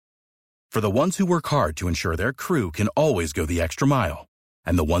For the ones who work hard to ensure their crew can always go the extra mile,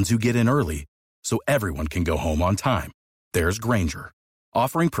 and the ones who get in early so everyone can go home on time, there's Grainger,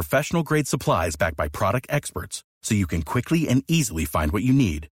 offering professional-grade supplies backed by product experts so you can quickly and easily find what you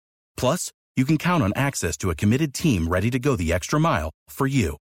need. Plus, you can count on access to a committed team ready to go the extra mile for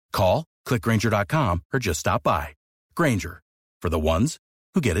you. Call, click Grainger.com, or just stop by. Grainger, for the ones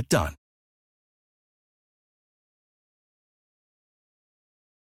who get it done.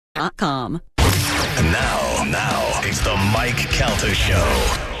 .com. And now, it's the Mike Calta Show.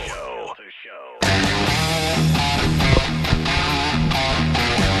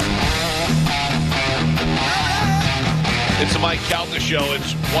 It's the Mike Calta Show.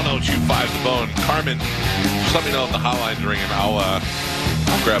 It's 1025 The Bone. Carmen, just let me know if the hotline's ringing. I'll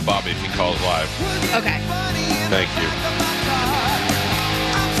grab Bobby if he calls live. Okay. Thank you.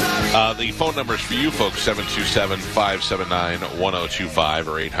 The phone numbers for you folks, 727-579-1025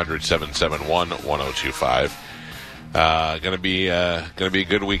 or 800-771-1025. Gonna be a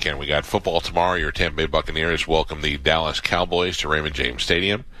good weekend. We got football tomorrow. Your Tampa Bay Buccaneers welcome the Dallas Cowboys to Raymond James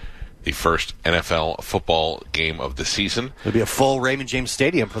Stadium. The first NFL football game of the season. It'll be a full Raymond James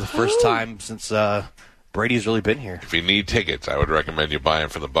Stadium for the first time since Brady's really been here. If you need tickets, I would recommend you buy them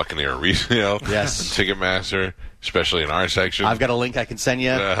from the Buccaneer resale. Yes. Ticketmaster, especially in our section. I've got a link I can send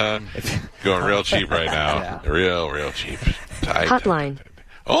you. Going real cheap right now. Yeah. Real cheap. Hotline.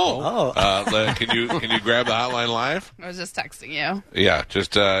 Can you grab the hotline live? I was just texting you. Yeah,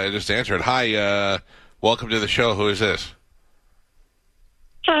 just answer it. Hi, welcome to the show. Who is this?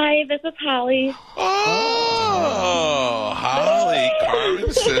 Hi, this is Holly. Oh, Holly,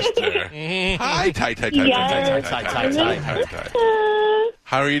 Carmin's sister. Hi, tight.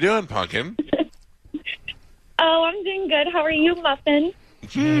 How are you doing, Pumpkin? Oh, I'm doing good. How are you, Muffin?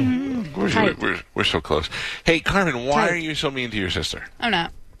 We're so close. Hey, Carmen, why are you so mean to your sister? I'm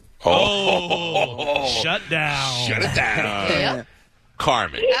not. Oh, shut down. Shut it down. Yep.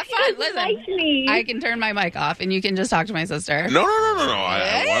 Carmen. That's fine. Listen, I can turn my mic off, and you can just talk to my sister. No.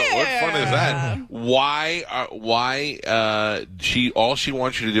 What fun is that? Why? All she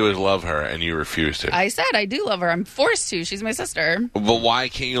wants you to do is love her, and you refuse to. I said I do love her. I'm forced to. She's my sister. But why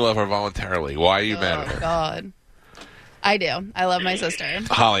can't you love her voluntarily? Why are you mad at her? God. I do. I love my sister.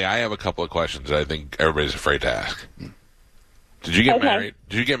 Holly, I have a couple of questions that I think everybody's afraid to ask. Did you get married?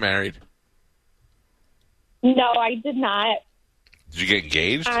 Did you get married? No, I did not. Did you get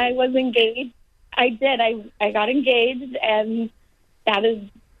engaged? I was engaged. I did. I got engaged, and that is.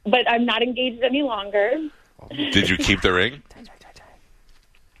 But I'm not engaged any longer. Did you keep the ring?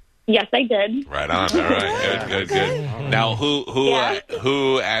 Yes, I did. Right on. All right. Good. Now,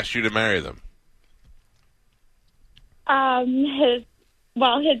 who asked you to marry them?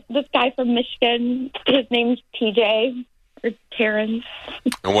 This guy from Michigan. His name's TJ or Terrence.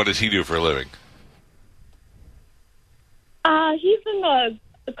 And what does he do for a living? He's in the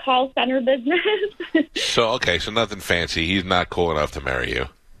call center business. So nothing fancy. He's not cool enough to marry you.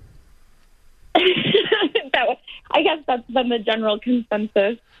 I guess that's been the general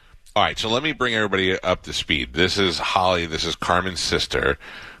consensus. All right, so let me bring everybody up to speed. This is Holly. This is Carmen's sister,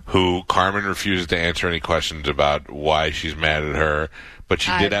 who Carmen refuses to answer any questions about why she's mad at her. But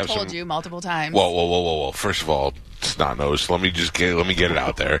she did have some. I've told you multiple times. Whoa. First of all, snot nose. Let me get it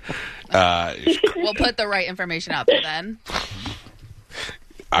out there. We'll put the right information out there then.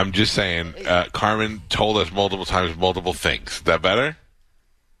 I'm just saying, Carmen told us multiple times multiple things. Is that better?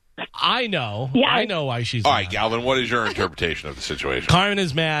 I know. Yeah. I know why she's All mad. right, Galvin, what is your interpretation of the situation? Carmen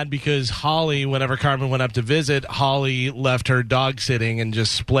is mad because Holly, whenever Carmen went up to visit, Holly left her dog sitting and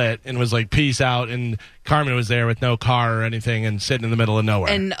just split and was like, peace out. And Carmen was there with no car or anything and sitting in the middle of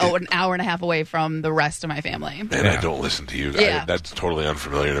nowhere. And an hour and a half away from the rest of my family. Man, I don't listen to you. Yeah. That's totally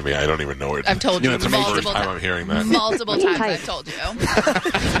unfamiliar to me. I don't even know it. I've told you That's the multiple first time I'm hearing that. Multiple times I've told you.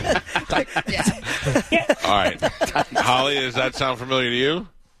 Yeah. All right. Holly, does that sound familiar to you?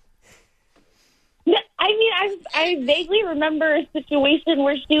 I mean, I vaguely remember a situation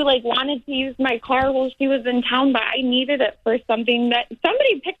where she wanted to use my car while she was in town, but I needed it for something that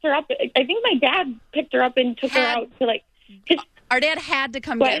somebody picked her up. I think my dad picked her up and took her out to Our dad had to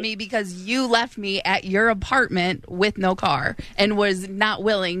come get me because you left me at your apartment with no car and was not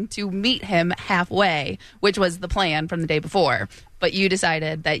willing to meet him halfway, which was the plan from the day before. But you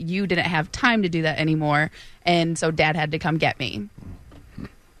decided that you didn't have time to do that anymore, and so Dad had to come get me.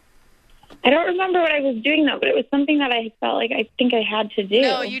 I don't remember what I was doing, though, but it was something that I felt like I think I had to do.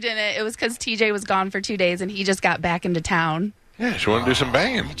 No, you didn't. It was because TJ was gone for 2 days, and he just got back into town. Yeah, she wanted to do some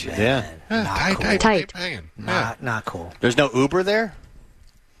banging. Yeah. Tight banging. Not cool. There's no Uber there?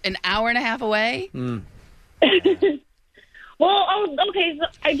 An hour and a half away? Well, Okay. So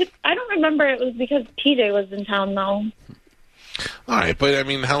I don't remember it was because TJ was in town though. All right, but I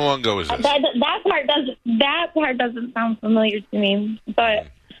mean, how long ago was this? That part doesn't sound familiar to me. But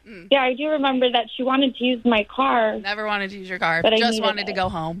yeah, I do remember that she wanted to use my car. Never wanted to use your car. But Just wanted to go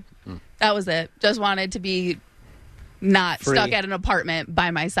home. That was it. Just wanted to be not Free. stuck at an apartment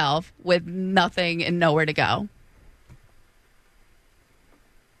by myself with nothing and nowhere to go.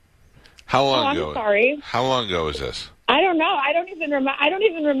 How long ago? I'm sorry. How long ago was this? I don't know. I don't even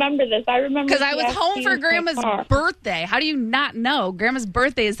remember this. I remember Because I was home for Grandma's birthday. How do you not know? Grandma's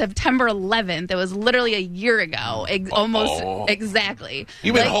birthday is September 11th. It was literally a year ago. Almost exactly.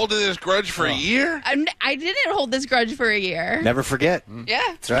 You've been holding this grudge for a year? I didn't hold this grudge for a year. Never forget. Yeah.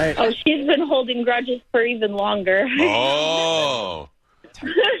 That's right. Oh, she's been holding grudges for even longer. Oh.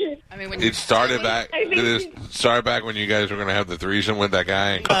 I mean, when It started back when you guys were going to have the threesome with that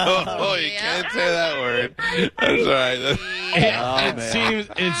guy. You can't say that word. That's all right.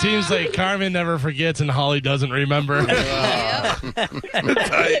 It seems like Carmen never forgets and Holly doesn't remember. Tight.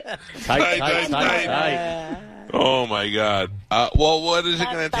 Oh my God. Well, what is it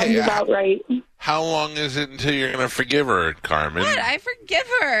going to take? About right. How long is it until you're going to forgive her, Carmen? What? I forgive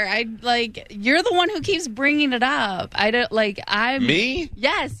her. You're the one who keeps bringing it up. Me?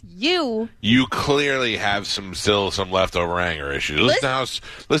 Yes, you. You clearly have still some leftover anger issues. Listen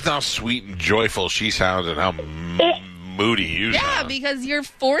how sweet and joyful she sounds and how moody you sound. Yeah, because you're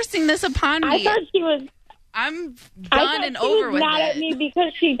forcing this upon me. I thought she was. I'm done and over with it. She was mad at me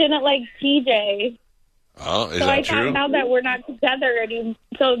because she didn't like TJ. Oh, is so that I true? thought now that we're not together anymore.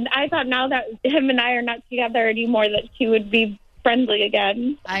 So I thought now that him and I are not together anymore, that she would be friendly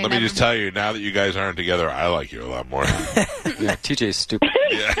again. Let me just tell you, now that you guys aren't together, I like you a lot more. Yeah, TJ's stupid.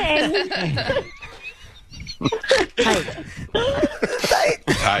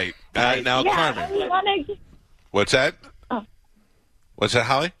 Tight. Now, Carmen. What's that? Oh. What's that,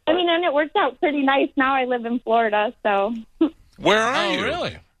 Holly? I mean, and it worked out pretty nice. Now I live in Florida, so. Where are you?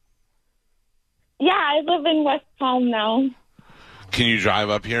 Really? Yeah, I live in West Palm now. Can you drive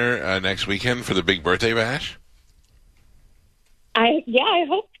up here next weekend for the big birthday bash? I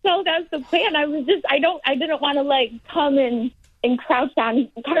hope so. That's the plan. I didn't want to come and crouch on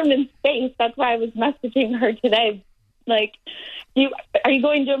Carmen's face. That's why I was messaging her today. Are you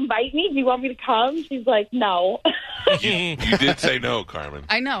going to invite me? Do you want me to come? She's like, no. You did say no, Carmen.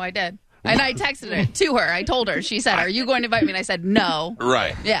 I know, I did. And I texted it to her. I told her. She said, are you going to invite me? And I said, no.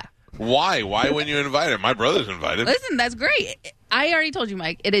 Right. Yeah. Why? Why wouldn't you invite her? My brother's invited. Listen, that's great. I already told you,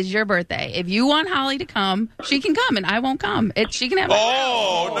 Mike, it is your birthday. If you want Holly to come, she can come, and I won't come. She can have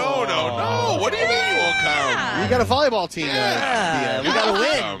no. What do you mean you won't come? We got a volleyball team. We got to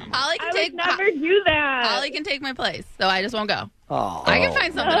win. Holly can never do that. Holly can take my place, so I just won't go. Oh. I can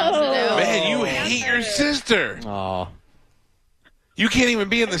find something else to do. Man, you hate your sister. Oh. You can't even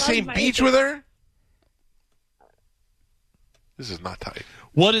be in the same beach with her? This is not tight.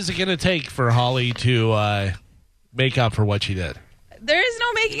 What is it going to take for Holly to make up for what she did? There is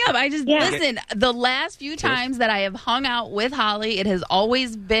no making up. Listen, the last few times that I have hung out with Holly, it has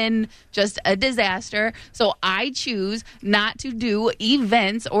always been just a disaster. So I choose not to do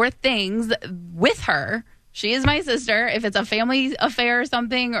events or things with her. She is my sister. If it's a family affair or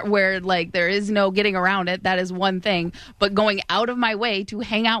something where there is no getting around it, that is one thing. But going out of my way to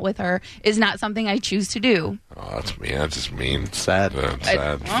hang out with her is not something I choose to do. Oh, that's mean. That's just mean. Sad.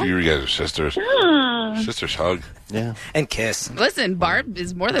 Sad. You guys are sisters. Sisters hug. Yeah. And kiss. Listen, Barb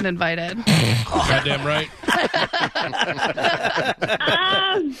is more than invited. Goddamn right.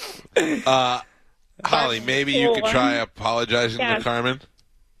 Holly, maybe you could try apologizing to Carmen.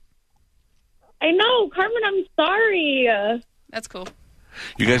 I know, Carmen. I'm sorry. That's cool.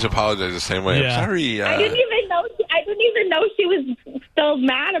 You guys apologize the same way. Yeah. I'm sorry. I didn't even know she was still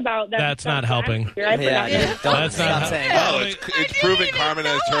mad about that. That's not helping. That's not saying. Oh, it's proving Carmen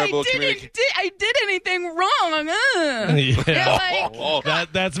has terrible communication. I did anything wrong.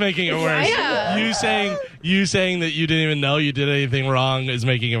 That's making it worse. Yeah. You saying that you didn't even know you did anything wrong is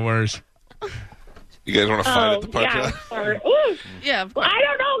making it worse. You guys want to fight at the punch? Yeah, of course. I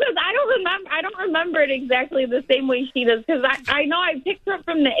don't know because I don't remember it exactly the same way she does because I know I picked her up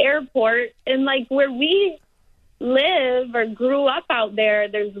from the airport and where we live or grew up out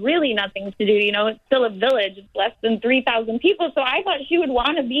there's really nothing to do. It's still a village. It's less than 3,000 people. So I thought she would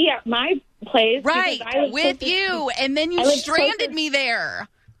want to be at my place, right? With you, and then you stranded me there.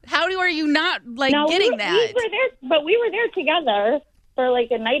 How are you not getting that? We were there together for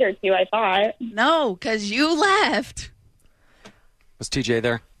a night or two. I thought no, because you left. Was TJ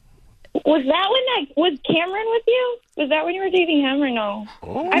there? Was Cameron with you? Was that when you were dating him or no?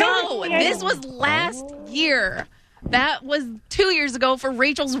 No, this was last year. That was 2 years ago for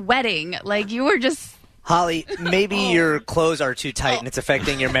Rachel's wedding. Like, you were just... Holly, maybe your clothes are too tight and it's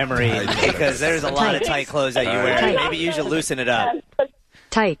affecting your memory because there's a lot of tight clothes that you wear. Tight. Maybe you should loosen it up.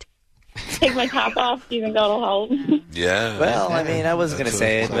 Tight. Take my top off. Do you think that'll help? Yeah. Well, I mean, I wasn't going to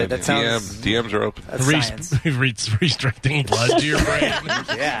say it, but that sounds... DMs are open. That's science. Restricting blood to your brain.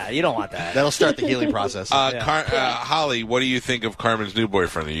 Yeah, you don't want that. That'll start the healing process. Holly, what do you think of Carmen's new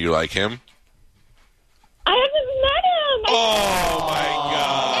boyfriend? Do you like him? I haven't met him. Oh, my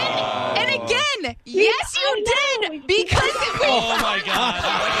God. And again, yes, you did, because Oh, my God.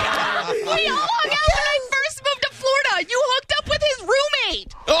 we all hung out when I first moved to Florida. You hooked up with his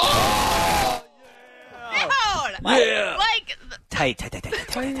roommate. Oh! Dude. Yeah. Like,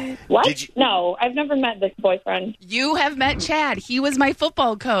 Tight. What? No, I've never met this boyfriend. you have met Chad. He was my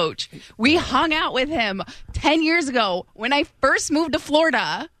football coach. We hung out with him 10 years ago when I first moved to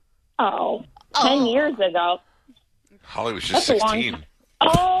Florida. Oh, 10 years ago. Holly was just That's a long 16. time.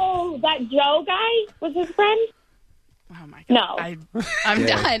 Oh, that Joe guy was his friend? Oh, my God. No. I'm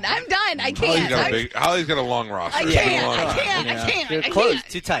done. I'm done. I can't. Holly's got a long roster. I She's got a can't. long I roster. can't. I can't. Your I clothes can't.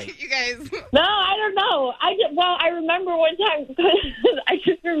 too tight. You guys. No, I don't know. I remember one time.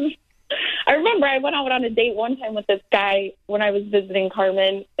 I remember I went out on a date one time with this guy when I was visiting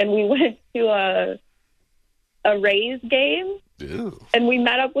Carmen, and we went to a Rays game. Ew. And we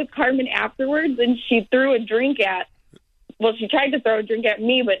met up with Carmen afterwards, and she threw a drink at. Well, she tried to throw a drink at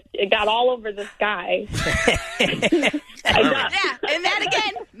me, but it got all over this guy. Yeah, and that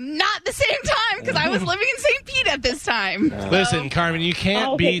again, not the same time because I was living in St. Pete at this time. Listen, Carmen, you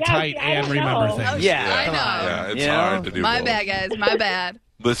can't be tight I and don't remember know. things. Yeah, I come know. on. Yeah, it's You know? hard to do My both. bad, guys. My bad.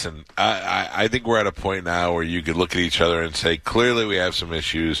 Listen, I think we're at a point now where you could look at each other and say, clearly we have some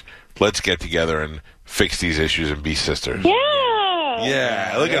issues. Let's get together and fix these issues and be sisters.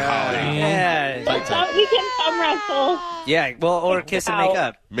 Yeah. Look at Holly. Yeah. We can thumb wrestle. Yeah, well, or kiss and make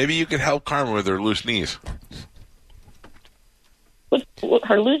up. Maybe you could help Carmen with her loose knees. With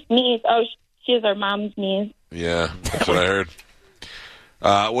her loose knees. Oh, she has her mom's knees. Yeah, that's what I heard.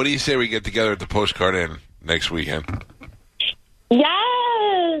 What do you say we get together at the Postcard Inn next weekend?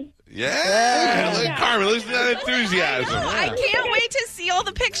 Yes. Yeah. Look, Carmen, listen to that enthusiasm. I can't wait to see all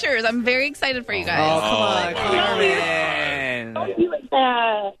the pictures. I'm very excited for you Oh, guys. come on, Carmen. Don't do like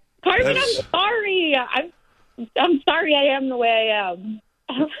that. Carmen, I'm sorry. I'm sorry I am the way I am.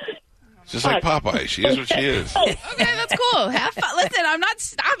 Just like Popeye. She is what she is. Okay, that's cool. Have fun. Listen, I'm not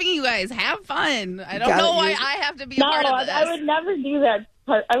stopping you guys. Have fun. I don't know why I have to be a part of this. I would never do that.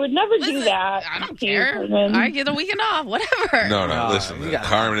 I would never do that. I don't care. I get a weekend off. Whatever. No, listen.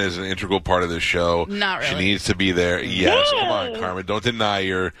 Carmen is an integral part of this show. Not really. She needs to be there. Yes, Yeah. come on, Carmen. Don't deny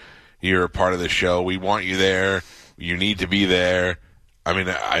you're a part of the show. We want you there. You need to be there. I mean,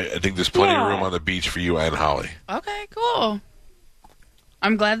 I think there's plenty of room on the beach for you and Holly. Okay, cool.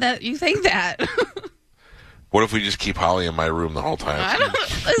 I'm glad that you think that. What if we just keep Holly in my room the whole time?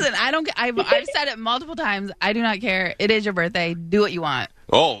 Listen, I've said it multiple times. I do not care. It is your birthday. Do what you want.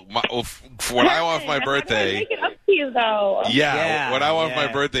 Oh, for what I want for my birthday. Make it up to you, though. Yeah, what I want for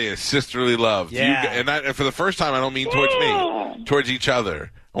my birthday is sisterly love. Yeah. And for the first time, I don't mean towards me, towards each other.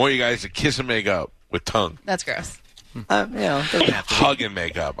 I want you guys to kiss and make up with tongue. That's gross. Doesn't have to. Hug and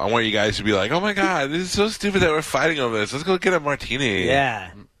make up. I want you guys to be like, oh my God, this is so stupid that we're fighting over this. Let's go get a martini.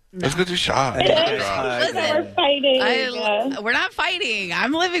 Yeah. Let's go do shots. Listen, We're fighting. we're not fighting.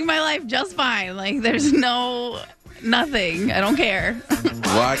 I'm living my life just fine. Like, there's nothing. I don't care.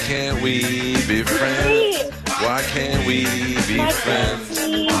 Why can't we be friends? Why can't we be friends?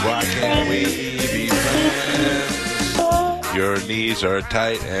 Why can't we be friends? Your knees are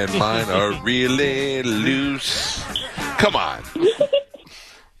tight and mine are really loose. Come on.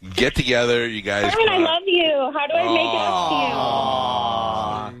 Get together, you guys. Carmen, I love you. How do I make it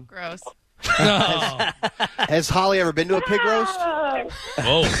up to you? Gross. Has Holly ever been to a pig roast?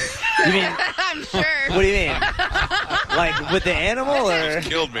 Whoa. You mean, I'm sure. what do you mean? Like with the animal or?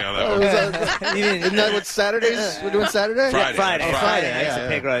 Killed me on that one. Isn't that what Saturdays? We're doing Saturday? Friday. Friday. Yeah, It's a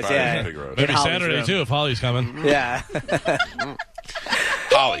pig roast, Friday, yeah. pig roast. Maybe Holly's Saturday, room. too, if Holly's coming. Yeah.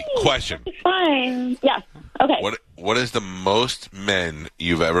 Holly, question. Fine. Yes. Okay. What is the most men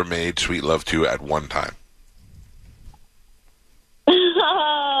you've ever made sweet love to at one time?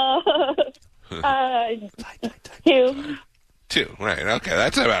 2. 2, right? Okay,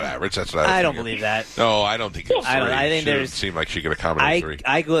 that's about average. That's what I don't figured. believe that. No, I don't think it's 3. I think she there's. doesn't seem like she could accommodate 3.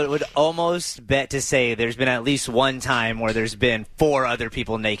 I would almost bet to say there's been at least one time where there's been 4 other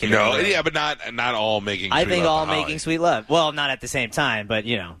people naked. No, yeah, but not all making. I sweet think love all to Holly. making sweet love. Well, not at the same time, but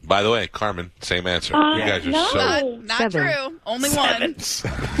you know. By the way, Carmen, same answer. You guys are so. Not 7. true. Only 1.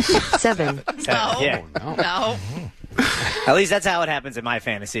 7. No. Yeah. No. At least that's how it happens in my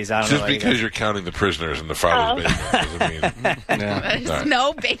fantasies. I don't Just know. because you're counting the prisoners in the father's basement doesn't mean. There's All right.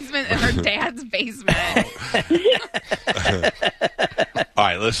 no basement in her dad's basement. All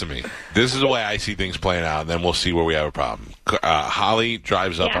right, listen to me. This is the way I see things playing out, and then we'll see where we have a problem. Holly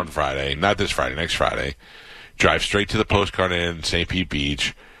drives up on Friday, not this Friday, next Friday. Drives straight to the postcard inn in St. Pete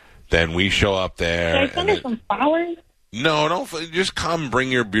Beach. Then we show up there. Should I send her some flowers? No, don't. Just come,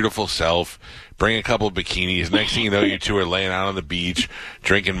 bring your beautiful self. Bring a couple of bikinis. Next thing you know, you two are laying out on the beach,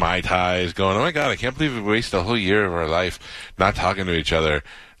 drinking Mai Tais, going, "Oh my God, I can't believe we wasted a whole year of our life not talking to each other.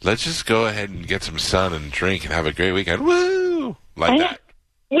 Let's just go ahead and get some sun and drink and have a great weekend." Woo! Like that.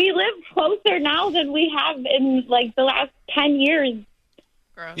 We live closer now than we have in like the last 10 years.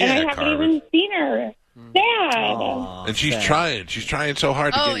 Gross. And I haven't Carmen. even seen her. Sad. And she's trying. She's trying so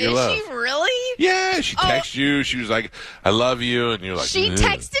hard to Oh, get your is love. she really? Yeah, she texted you. She was like, "I love you," and you're like, She "Ugh."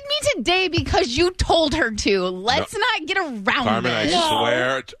 texted me today because you told her to. Let's not get around Carmen, I this.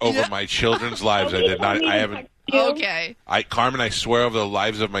 swear over my children's lives, I did not. I haven't. Okay. Carmen, I swear over the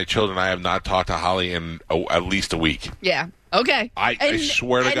lives of my children, I have not talked to Holly in at least a week. Yeah. Okay. I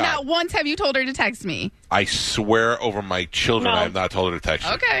swear to and God. not once have you told her to text me. I swear over my children, I have not told her to text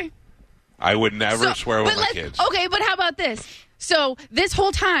you. Okay. I would never swear over my kids. Okay, but how about this? So this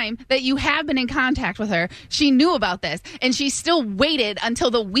whole time that you have been in contact with her, she knew about this, and she still waited until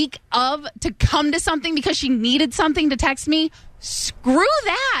the week of to come to something because she needed something to text me. Screw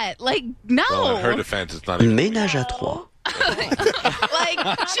that! Like, no. Well, in her defense, it's not even. Ménage à 3. Like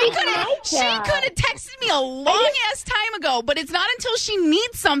she could have texted me a long ass time ago, but it's not until she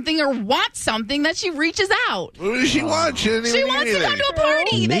needs something or wants something that she reaches out. What does she want? She didn't She even wants need to come anything. to a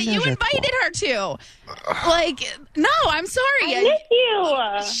party that you Ménage à invited her to. Like, no, I'm sorry. I miss you.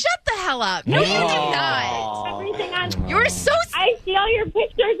 Shut the hell up. No, you do not. Everything on. You were so. I see all your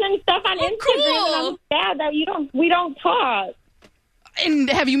pictures and stuff on Instagram, cool. and I'm sad that we don't talk. And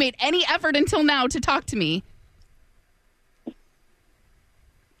have you made any effort until now to talk to me?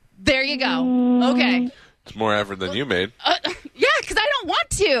 There you go. Okay. It's more effort than you made. Yeah, because I don't want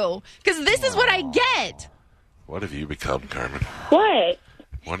to. Because this is what I get. What have you become, Carmen? What?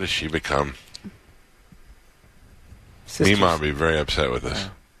 What has she become? Sisters. Me, Mom, be very upset with this.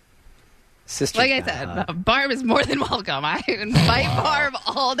 Sisters. Like I said, Barb is more than welcome. I invite Barb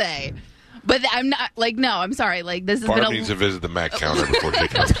all day. But I'm not, like, no, I'm sorry. Like, this has Barb been needs to visit the Mac counter before she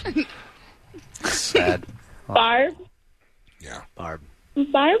comes. Sad. Barb? Yeah. Barb.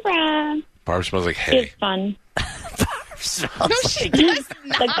 Barbara. Barb smells like hay. It's fun. No, she does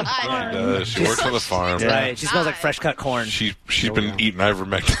not. She works on the farm. Right. She smells like fresh cut corn. She's been eating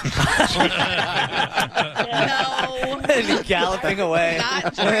ivermectin. No, Galloping away.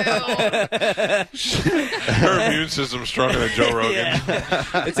 not true. Her immune system's stronger than Joe Rogan.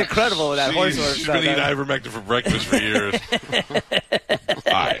 Yeah. It's incredible with that horse She's been eating ivermectin for breakfast for years.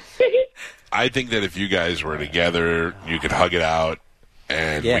 I think that if you guys were together, you could hug it out,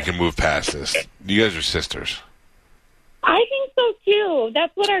 and we can move past this. You guys are sisters. I think so too.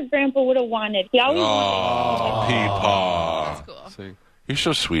 That's what our grandpa would have wanted. He always wanted. Peepaw. That's cool. You're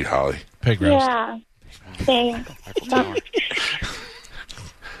so sweet, Holly. Pig roast. Yeah. Thanks.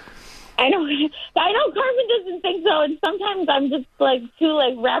 I know Carmen doesn't think so, and sometimes I'm just like too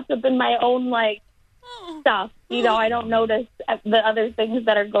wrapped up in my own stuff. You know, I don't notice the other things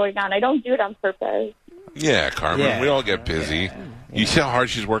that are going on. I don't do it on purpose. Yeah, Carmen. Yeah. We all get busy. Yeah. You see how hard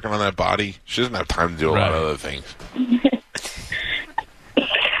she's working on that body? She doesn't have time to do a lot of other things.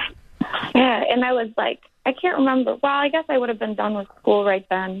 Yeah, and I was like, I can't remember. Well, I guess I would have been done with school right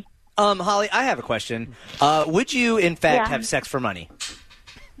then. Holly, I have a question. Would you, in fact, have sex for money?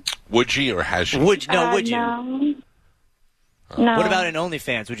 Would she or has she? Would you? No. No. What about an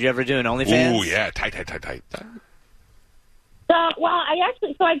OnlyFans? Would you ever do an OnlyFans? Ooh, yeah, tight.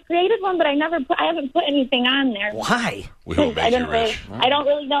 I created one, but I haven't put anything on there. Why? We will make you rich. I don't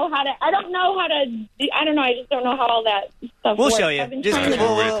really know how to. I don't know. I just don't know how all that stuff We'll works. show you.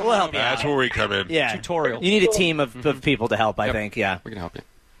 We'll help you. That's where we come in. Yeah. Tutorial. You need a team of people to help, I think. Yeah. We can help you.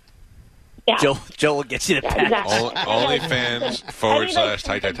 Yeah. Joe will get you the package. Exactly. OnlyFans /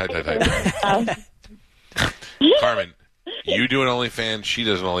 tight. Carmen, you do an OnlyFans, she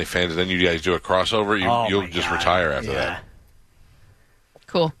does an OnlyFans, and then you guys do a crossover. You'll just retire after that.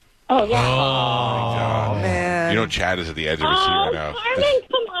 Cool. Oh yeah. Oh, man. You know Chad is at the edge of his seat right now. Carmen,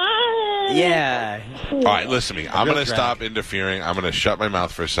 come on. Yeah. All right, listen to me. I'm going to stop interfering. I'm going to shut my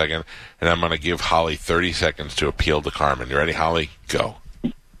mouth for a second, and I'm going to give Holly 30 seconds to appeal to Carmen. You ready, Holly? Go.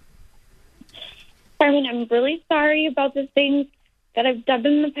 Carmen, I'm really sorry about the things that I've done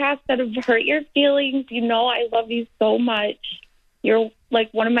in the past that have hurt your feelings. You know I love you so much. You're like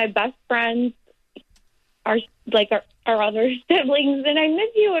one of my best friends, our other siblings, and I miss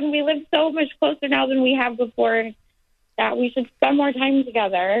you, and we live so much closer now than we have before, that we should spend more time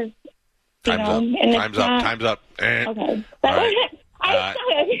together. Time's up. Okay. Right.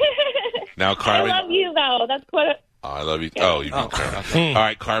 Now, Carmen. I love you, though. That's what... I love you. Oh, you mean Carmen. All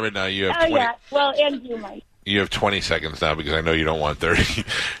right, Carmen, now you have 20... yeah. Well, and you, Mike. You have 20 seconds now because I know you don't want 30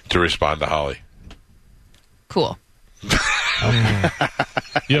 to respond to Holly. Cool.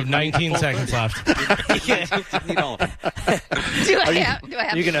 You have 19 seconds left. Do I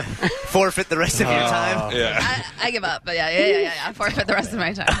have? You're going to forfeit the rest of your time? Yeah. I give up. But yeah. Forfeit the rest of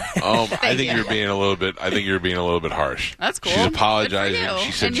my time. I think you're being a little bit harsh. That's cool. She's apologizing. Good for you.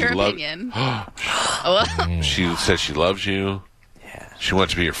 She said in she your loved. opinion. She said she loves you. She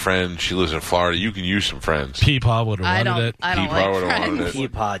wants to be your friend. She lives in Florida. You can use some friends. Peepaw would have wanted it. I don't Peepaw like would have wanted friends.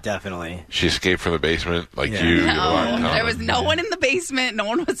 it. Peepaw, definitely. She escaped from the basement like you. No, there was no one in the basement. No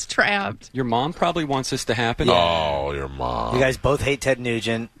one was trapped. Your mom probably wants this to happen. Oh, your mom. You guys both hate Ted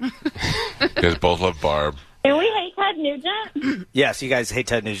Nugent. You guys both love Barb. Do we hate Ted Nugent? Yes, you guys hate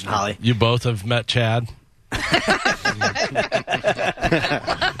Ted Nugent, Holly. You both have met Chad.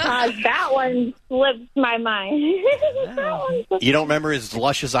 That one slips my mind. You don't remember his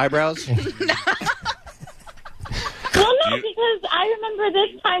luscious eyebrows? Well, no, because I remember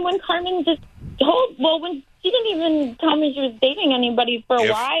this time when Carmen just when she didn't even tell me she was dating anybody for a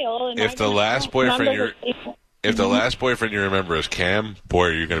while. And If the last boyfriend you remember is Cam, boy,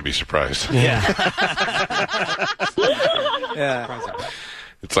 are you going to be surprised. Yeah.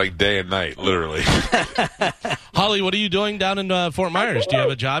 It's like day and night, literally. Holly, what are you doing down in Fort Myers? Do you have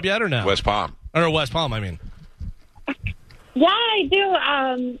a job yet or no? West Palm. Or West Palm, I mean. Yeah, I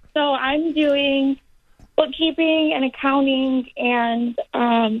do. So I'm doing bookkeeping and accounting and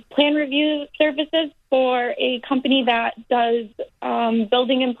plan review services for a company that does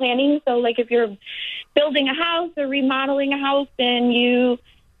building and planning. So, like, if you're building a house or remodeling a house and you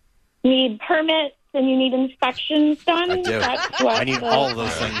need permits and you need inspections done, I do. that's what I need all of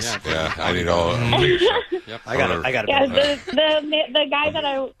those things. Yeah, I need all of them. I got it. Yeah, the guy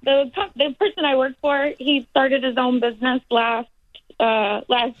that the person I work for, he started his own business last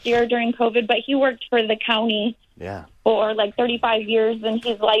year during COVID, but he worked for the county for like 35 years, and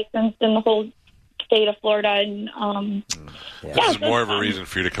he's licensed in the whole state of Florida. And this is more of a reason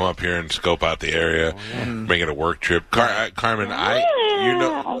for you to come up here and scope out the area, make it a work trip. Carmen,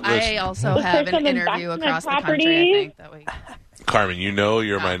 I also have an interview across the country, I think, that week. Carmen, you know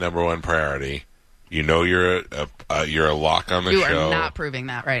you're my number one priority. You know you're a lock on the show. You are not proving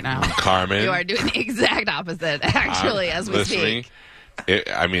that right now. Carmen. You are doing the exact opposite, actually, as we speak.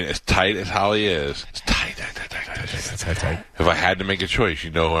 As tight as Holly is, it's tight. If I had to make a choice, you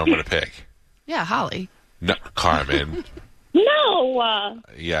know who I'm going to pick. Yeah, Holly. No, Carmen. No.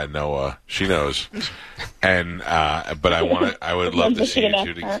 Yeah, Noah. She knows. And but I would love to see you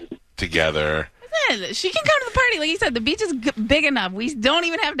two together. Listen, she can come to the party. Like you said, the beach is big enough. We don't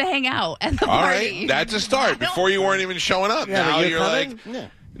even have to hang out at the All party. right, that's a start. Before you weren't even showing up. Yeah, now you're you're coming?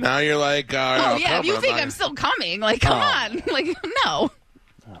 like, now you're like, oh yeah. If you think I'm still coming, like, come on, like, no.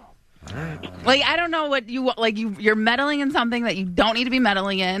 Like, I don't know what you want. Like, you're meddling in something that you don't need to be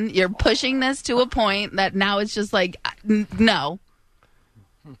meddling in. You're pushing this to a point that now it's just like, no.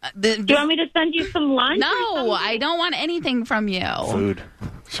 Do you want me to send you some lunch? No, I don't want anything from you. Food.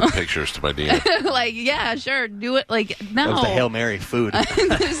 Some pictures to my DM. Like, yeah, sure, do it. Like, no. That was the Hail Mary food.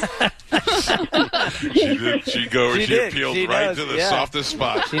 She appealed right to the softest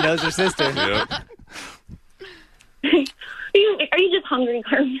spot. She knows her sister. Yep. Are you just hungry,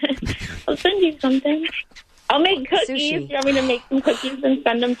 Carmen? I'll send you something. I'll make cookies. Sushi. You want me to make some cookies and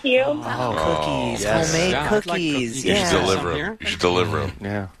send them to you? Cookies. yes. Homemade Yeah, I'd like cookies. cookies. You Yeah. should deliver them. You should deliver them.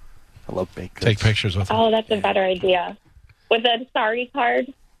 Yeah. I love baked goods. Take pictures with them. Oh, that's a better idea. With a sorry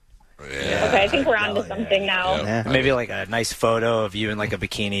card? Yeah. Okay, I think we're on to something now. Yeah. Maybe like a nice photo of you in like a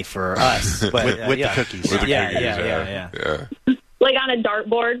bikini for us. But, With the cookies. With the Yeah, cookies, yeah. Like on a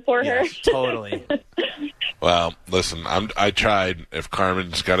dartboard for her? Totally. Well, listen, I tried. If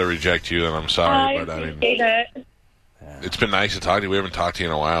Carmen's got to reject you, then I'm sorry. I But I mean, appreciate it. it's been nice to talk to you. We haven't talked to you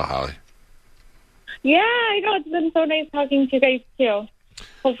in a while, Holly. Yeah, I know. It's been so nice talking to you guys, too.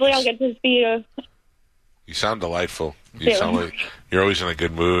 Hopefully I'll get to see you. You sound delightful. You sound like you're always in a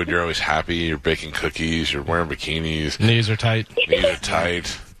good mood. You're always happy. You're baking cookies. You're wearing bikinis. Knees are tight. Knees are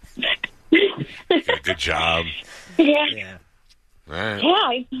tight. You got a good job. Yeah. All right.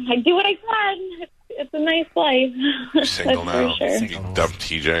 Yeah, I do what I can. It's a nice life. You're single That's now. for sure. You can dump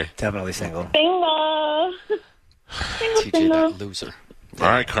TJ. Definitely single. Single. TJ, that loser. All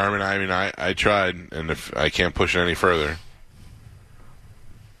right, Carmen. I mean, I tried, and if I can't push it any further.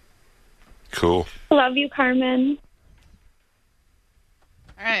 Cool. Love you, Carmen.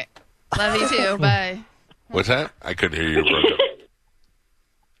 All right. Love you too. Bye. What's that? I couldn't hear you. Broke up.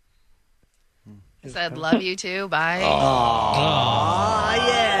 I said love you too. Bye. Oh,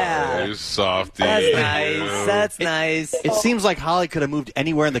 yeah. You softy. That's nice. That's nice. It seems like Holly could have moved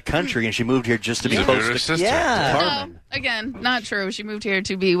anywhere in the country, and she moved here just to be She's close her to sister. Yeah. Carmen. No, again, not true. She moved here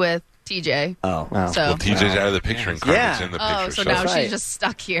to be with TJ. Oh. So. Well, TJ's out of the picture, and Carmen's Yeah. in the picture. Oh, so now That's right. she's just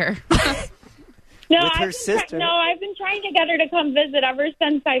stuck here. No, With her sister. No, I've been trying to get her to come visit ever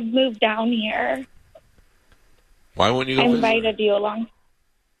since I moved down here. Why wouldn't you I go visit? invited you along.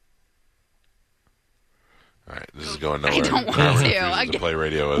 All right, this is going nowhere. I don't want Carmen to. refuses to play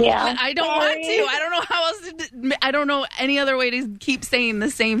radio with Yeah. us. I don't want to. I don't know how else to. I don't know any other way to keep saying the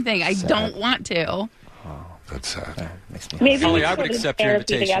same thing. I don't want to. That's sad. Makes me Maybe Holly, we I could would go to accept your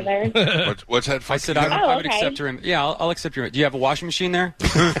therapy invitation. together. What's that? I said I would okay. accept your. Yeah, I'll accept your. Do you have a washing machine there?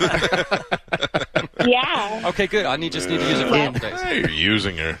 Yeah. Okay, good. Just need to use it for a couple days. Hey, you're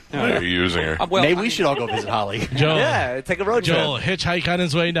using her. You're using her. Well, Maybe we should all go visit Holly. Joel, Yeah, take a road trip. Joel, hitchhike on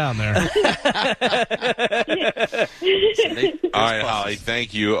his way down there. All right, Holly,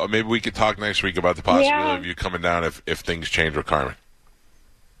 thank you. Maybe we could talk next week about the possibility Yeah. of you coming down if things change with Carmen.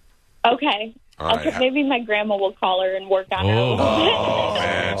 Okay. All right. Maybe my grandma will call her and work on her. Oh,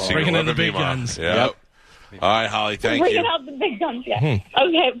 man. See, Bringing in love the me, big Mom. guns. Yep. All right, Holly, thank Bringing you. out the big guns, yeah.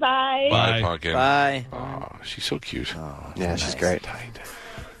 Okay, bye. Bye, Bye. Pumpkin. Bye. Oh, she's so cute. Yeah, she's great.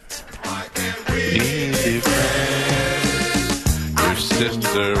 Easy friend. Your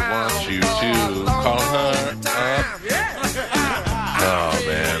sister wants you to call her up. Oh,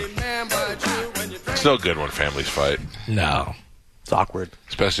 man. Still good when families fight, No. It's awkward.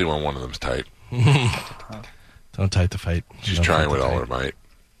 especially when one of them's tight. Don't tight the fight. She's Don't trying fight with the all her fight. might.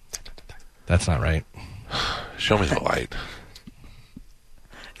 That's not right. Show me the light.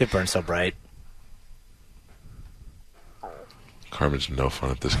 It burns so bright. Carmen's no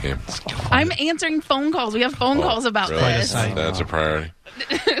fun at this game. I'm answering phone calls. We have phone calls about Really? this. That's a priority.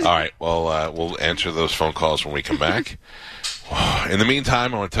 All right. Well, we'll answer those phone calls when we come back. In the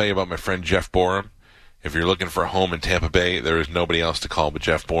meantime, I want to tell you about my friend Jeff Borum. If you're looking for a home in Tampa Bay, there is nobody else to call but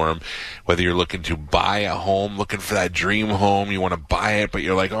Jeff Borum. Whether you're looking to buy a home, looking for that dream home, you want to buy it, but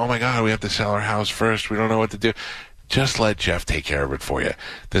you're like, oh my God, we have to sell our house first. We don't know what to do. Just let Jeff take care of it for you.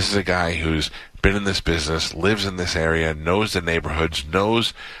 This is a guy who's been in this business, lives in this area, knows the neighborhoods,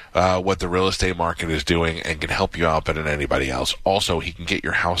 knows what the real estate market is doing, and can help you out better than anybody else. Also, he can get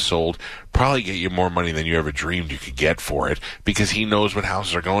your house sold, probably get you more money than you ever dreamed you could get for it, because he knows what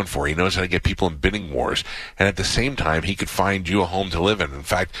houses are going for. He knows how to get people in bidding wars. And at the same time, he could find you a home to live in. In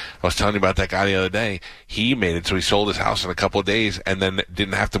fact, I was telling you about that guy the other day. He made it so he sold his house in a couple of days and then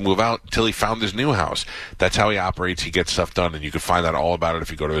didn't have to move out until he found his new house. That's how he operates. He gets stuff done, and you can find out all about it if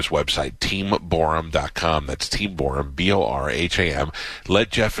you go to his website, teamborum.com. That's Team Borum, B-O-R-H-A-M. Let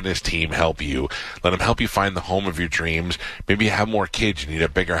Jeff and his team help you. Let him help you find the home of your dreams. Maybe you have more kids, you need a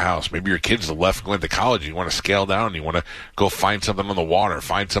bigger house. Maybe your kids have left going to college, you want to scale down, you want to go find something on the water,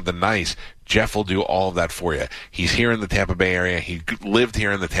 find something nice. Jeff will do all of that for you. He's here in the Tampa Bay area. He lived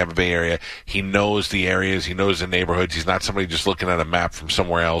here in the Tampa Bay area. He knows the areas. He knows the neighborhoods. He's not somebody just looking at a map from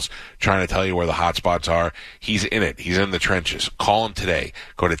somewhere else trying to tell you where the hot spots are. He's in it. He's in the trenches. Call him today.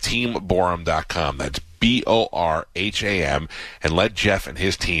 Go to teamborum.com. That's B-O-R-H-A-M, and let Jeff and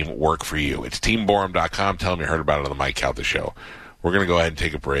his team work for you. It's teamborum.com. Tell him you heard about it on the Mike Calta Show. We're going to go ahead and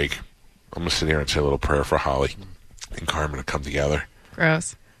take a break. I'm going to sit here and say a little prayer for Holly and Carmen to come together.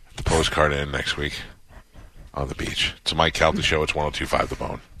 Gross. The postcard in next week on the beach. It's a Mike Calta Show. It's 102.5 The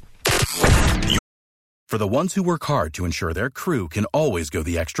Bone. For the ones who work hard to ensure their crew can always go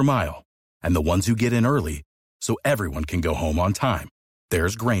the extra mile, and the ones who get in early so everyone can go home on time,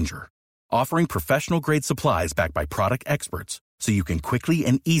 there's Grainger, offering professional-grade supplies backed by product experts so you can quickly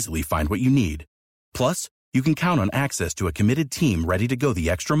and easily find what you need. Plus, you can count on access to a committed team ready to go the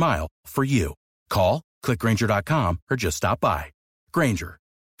extra mile for you. Call, click Grainger.com, or just stop by. Grainger,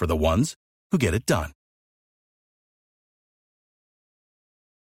 for the ones who get it done.